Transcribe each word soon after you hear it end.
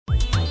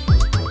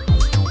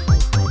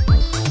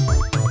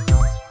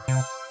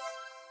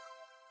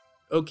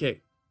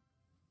Okay,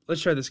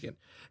 let's try this again.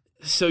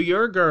 So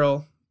you're a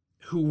girl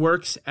who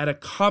works at a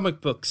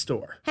comic book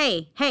store.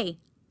 Hey,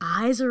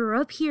 eyes are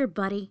up here,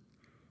 buddy.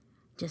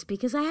 Just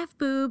because I have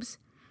boobs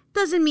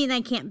doesn't mean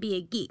I can't be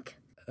a geek.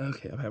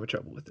 Okay, I'm having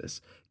trouble with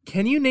this.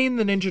 Can you name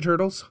the Ninja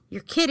Turtles?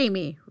 You're kidding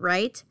me,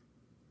 right?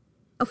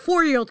 A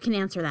 4-year-old can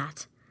answer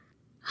that.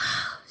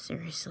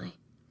 Seriously.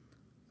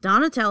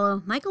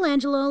 Donatello,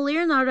 Michelangelo,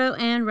 Leonardo,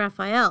 and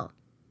Raphael.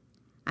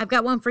 I've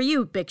got one for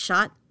you, Big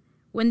Shot.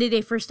 When did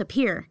they first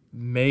appear?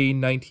 May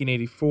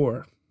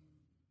 1984.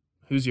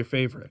 Who's your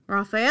favorite?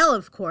 Raphael,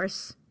 of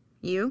course.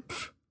 You?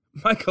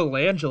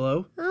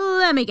 Michelangelo.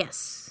 Let me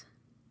guess.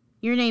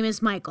 Your name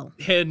is Michael.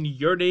 And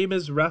your name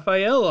is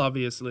Raphael,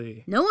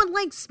 obviously. No one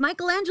likes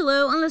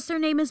Michelangelo unless their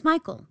name is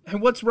Michael.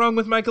 And what's wrong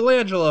with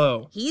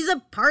Michelangelo? He's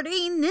a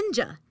partying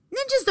ninja.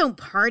 Ninjas don't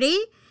party.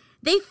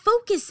 They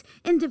focus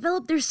and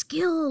develop their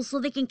skills so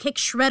they can kick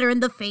Shredder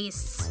in the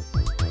face.